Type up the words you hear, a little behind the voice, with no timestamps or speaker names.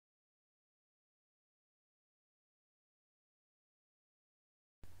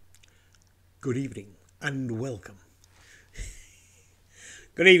Good evening and welcome.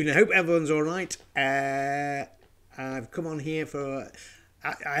 Good evening. I hope everyone's all right. I've come on here for.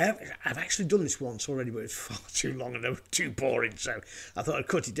 I've actually done this once already, but it's far too long and too boring. So I thought I'd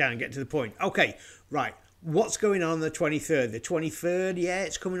cut it down and get to the point. Okay, right. What's going on the 23rd? The 23rd, yeah,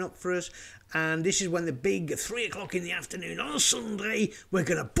 it's coming up for us. And this is when the big 3 o'clock in the afternoon on a Sunday, we're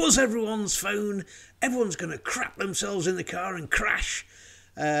going to buzz everyone's phone. Everyone's going to crap themselves in the car and crash.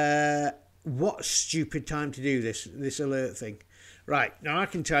 What a stupid time to do this alert thing. Right, now I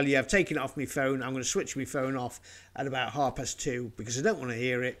can tell you I've taken it off my phone. I'm going to switch my phone off at about 2:30 because I don't want to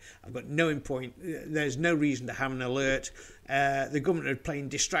hear it. I've got no point. There's no reason to have an alert. The government are playing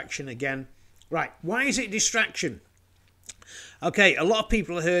distraction again. Right, why is it distraction? Okay, a lot of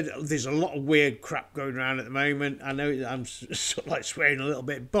people have heard there's a lot of weird crap going around at the moment. I know I'm sort of like swearing a little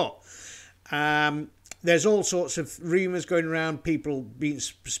bit, but there's all sorts of rumours going around, people being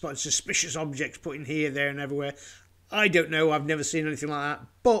spotted, suspicious objects put in here, there and everywhere. I don't know, I've never seen anything like that,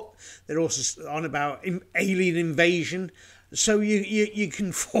 but they're also on about alien invasion. So you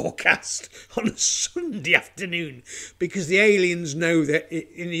can forecast on a Sunday afternoon because the aliens know that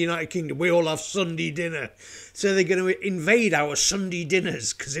in the United Kingdom we all have Sunday dinner. So they're going to invade our Sunday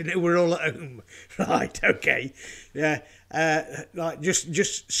dinners because they know we're all at home. Right, okay. Yeah, like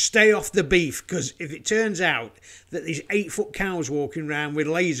just stay off the beef because if it turns out that these 8-foot cows walking around with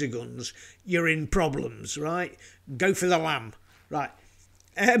laser guns, you're in problems, right? Go for the lamb. Right.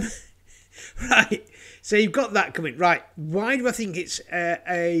 Right, so you've got that coming. Right, why do I think it's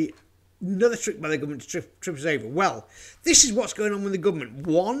another trick by the government to trip us over? Well, this is what's going on with the government.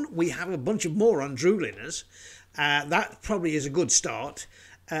 One, we have a bunch of morons ruling us. That probably is a good start.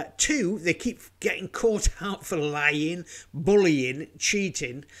 Two, they keep getting caught out for lying, bullying,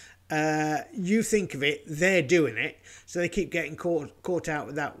 cheating. You think of it, they're doing it. So they keep getting caught out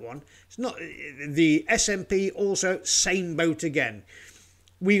with that one. It's not the SNP also, same boat again.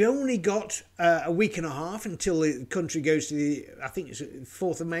 We've only got a week and a half until the country goes to the, I think it's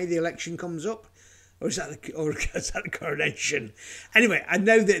 4th of May, the election comes up. Or is that the coronation? Anyway, I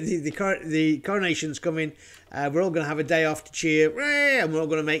know that the coronation's coming. We're all going to have a day off to cheer. And we're all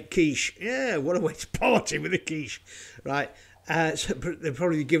going to make quiche. Yeah, what a way to party with a quiche. Right. So they're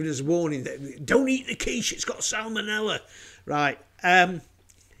probably giving us a warning that don't eat the quiche, it's got salmonella. Right.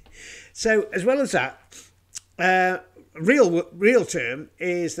 So as well as that, real term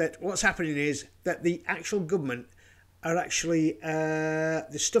is that what's happening is that the actual government are actually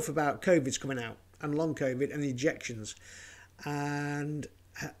the stuff about COVID's coming out and long COVID and the injections, and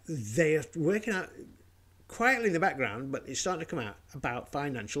they are working out quietly in the background, but it's starting to come out about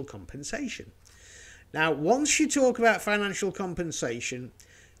financial compensation. Now, once you talk about financial compensation,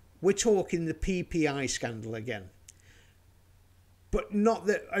 we're talking the PPI scandal again. But not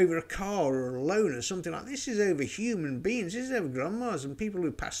that over a car or a loan or something like this. This is over human beings. This is over grandmas and people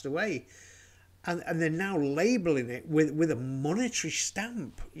who passed away. And they're now labelling it with a monetary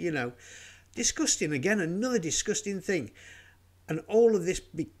stamp, you know. Disgusting. Again, another disgusting thing. And all of this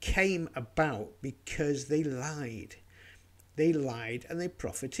became about because they lied. They lied and they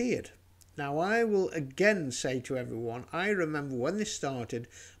profiteered. Now, I will again say to everyone, I remember when this started,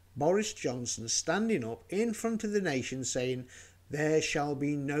 Boris Johnson standing up in front of the nation saying, there shall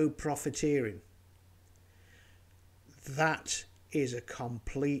be no profiteering. That is a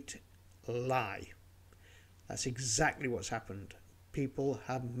complete lie. That's exactly what's happened. People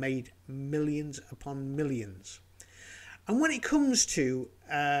have made millions upon millions. And when it comes to,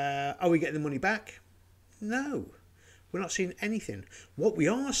 are we getting the money back? No, we're not seeing anything. What we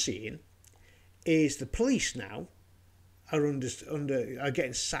are seeing is the police now are are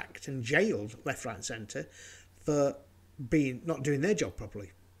getting sacked and jailed left, right and centre for not doing their job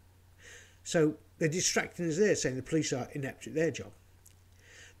properly. So they're distracting us there, saying the police are inept at their job.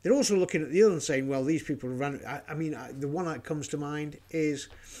 They're also looking at the other and saying, well, these people ran. I mean, the one that comes to mind is,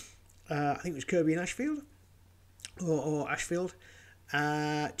 I think it was Kirby and Ashfield, or Ashfield. 2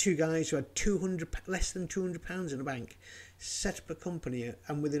 guys who had less than £200 in the bank, set up a company,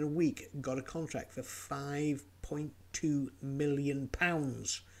 and within a week got a contract for £5.2 million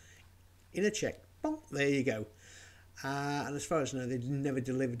in a cheque. Boom, there you go. And as far as I know, they never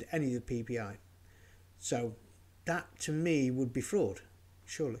delivered any of the PPI. So that to me would be fraud,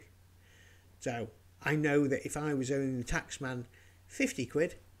 surely. So I know that if I was owing the taxman 50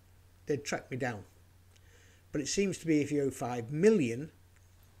 quid, they'd track me down. But it seems to be if you owe 5 million,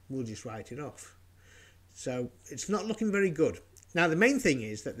 we'll just write it off. So it's not looking very good. Now the main thing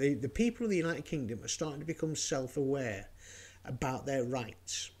is that the people of the United Kingdom are starting to become self-aware about their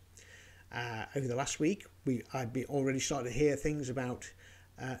rights. Over the last week, I've already started to hear things about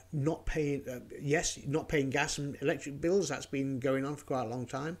not paying, not paying gas and electric bills. That's been going on for quite a long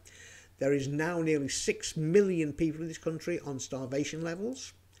time. There is now nearly 6 million people in this country on starvation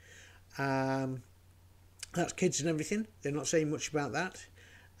levels. That's kids and everything. They're not saying much about that.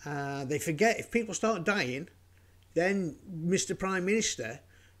 They forget if people start dying, then Mr. Prime Minister,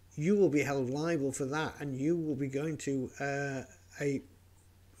 you will be held liable for that, and you will be going to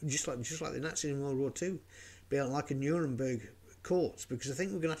just like the Nazis in World War II, be like a Nuremberg courts, because I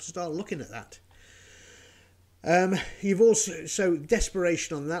think we're going to have to start looking at that. You've also, so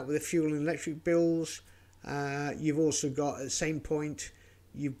desperation on that with the fuel and electric bills. You've also got at the same point,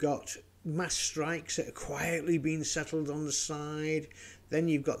 you've got mass strikes that are quietly being settled on the side. Then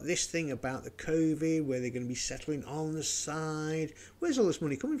you've got this thing about the COVID where they're going to be settling on the side. Where's all this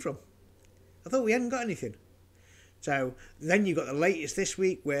money coming from? I thought we hadn't got anything. So then you've got the latest this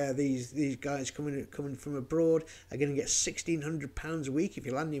week where these guys coming from abroad are going to get £1,600 a week if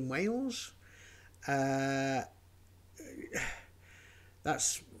you land in Wales. That's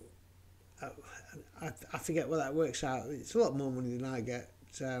I forget what that works out. It's a lot more money than I get.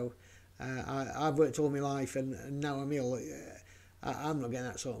 So I've worked all my life and now I'm ill. I'm not getting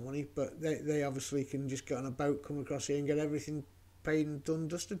that sort of money, but they obviously can just get on a boat, come across here and get everything paid and done,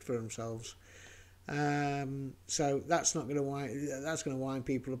 dusted for themselves. So that's not going to wind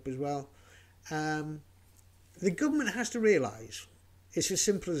people up as well. The government has to realise, it's as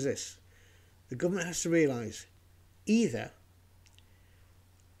simple as this. The government has to realise either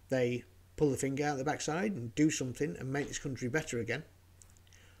they pull the finger out the backside and do something and make this country better again,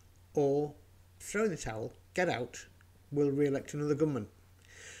 or throw in the towel, get out, we'll re-elect another government.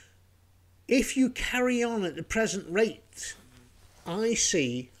 If you carry on at the present rate, I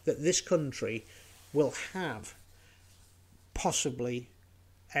see that this country will have possibly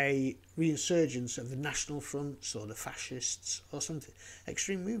a resurgence of the National Fronts or the fascists or something,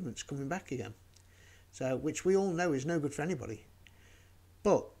 extreme movements coming back again. So, which we all know is no good for anybody.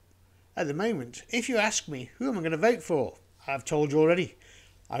 But at the moment, if you ask me who am I going to vote for, I've told you already.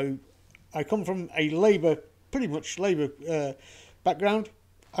 I come from a pretty much Labour background.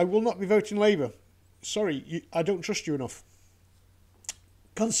 I will not be voting Labour. Sorry, I don't trust you enough.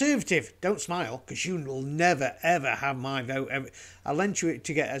 Conservative, don't smile, because you will never ever have my vote. I'll lend you it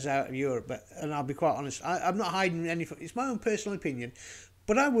to get us out of Europe, and I'll be quite honest. I'm not hiding anything. It's my own personal opinion,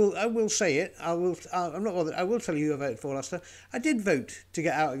 but I will say it. I'm not bothered. I will tell you who I voted for last time. I did vote to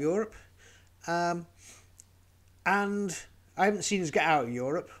get out of Europe, and I haven't seen us get out of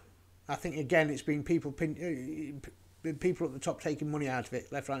Europe. I think again it's been people at the top taking money out of it,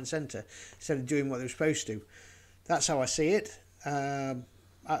 left, right, and centre, instead of doing what they were supposed to. That's how I see it.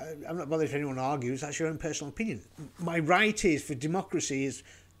 I'm not bothered if anyone argues. That's your own personal opinion. My right is for democracy is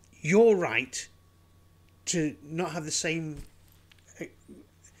your right to not have the same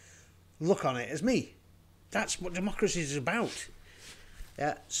look on it as me. That's what democracy is about.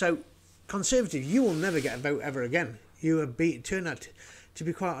 Yeah. So, Conservative, you will never get a vote ever again. You are turned out. To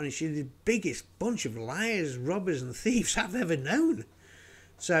be quite honest, you're the biggest bunch of liars, robbers and thieves I've ever known.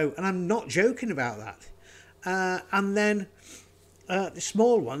 So, and I'm not joking about that. And then the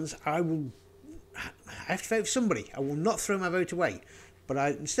small ones, I have to vote for somebody. I will not throw my vote away, but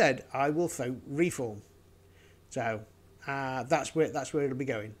instead I will vote Reform. So that's where it'll be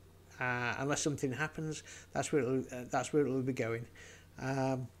going. Unless something happens, that's where it'll be going.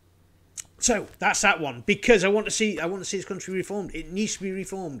 So that's that one, because I want to see this country reformed. It needs to be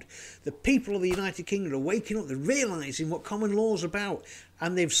reformed. The people of the United Kingdom are waking up. They're realising what common law is about,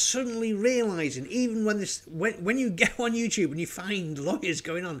 and they've suddenly realising, even when you go on YouTube and you find lawyers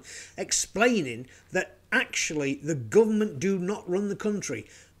going on explaining that actually the government do not run the country,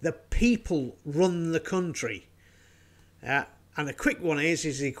 the people run the country. And a quick one is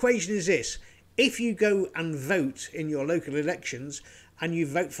the equation is this: if you go and vote in your local elections, and you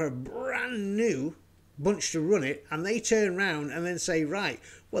vote for a brand new bunch to run it, and they turn around and then say, right,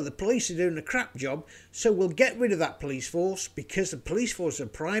 well, the police are doing a crap job, so we'll get rid of that police force, because the police force is a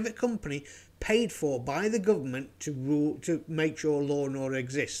private company paid for by the government to make sure law and order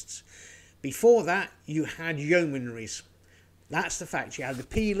exists. Before that, you had yeomanries. That's the fact. You had the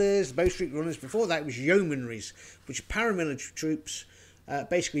peelers, the Bow Street runners. Before that, it was yeomanries, which are paramilitary troops.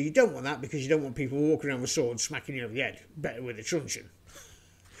 Basically, you don't want that because you don't want people walking around with swords smacking you over the head. Better with a truncheon.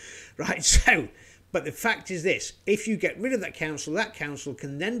 Right, so, but the fact is this: if you get rid of that council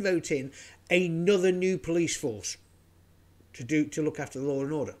can then vote in another new police force to look after the law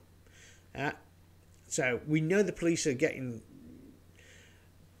and order. So we know the police are getting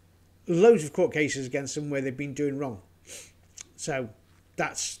loads of court cases against them where they've been doing wrong. So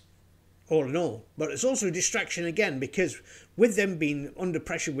that's all in all. But it's also a distraction again, because with them being under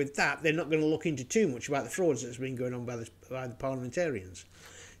pressure with that, they're not going to look into too much about the frauds that's been going on by the parliamentarians.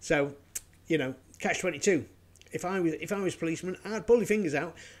 So, you know, catch-22. If I was policeman, I'd pull your fingers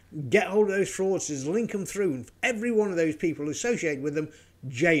out, get hold of those fraudsters, link them through, and every one of those people associated with them,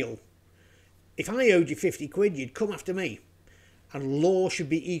 jail. If I owed you 50 quid, you'd come after me. And law should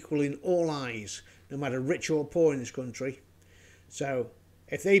be equal in all eyes, no matter rich or poor in this country. So,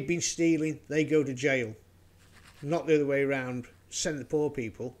 if they've been stealing, they go to jail. Not the other way around, send the poor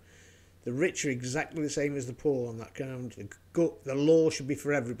people. The rich are exactly the same as the poor on that count. The law should be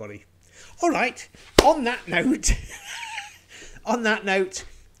for everybody. All right, on that note,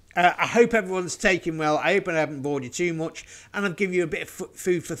 I hope everyone's taken well. I hope I haven't bored you too much, and I've given you a bit of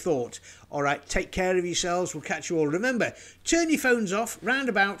food for thought. All right, take care of yourselves. We'll catch you all. Remember, turn your phones off round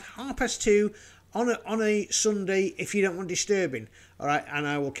about 2:30 on a Sunday if you don't want disturbing. All right, and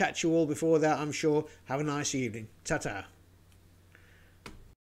I will catch you all before that, I'm sure. Have a nice evening. Ta-ta.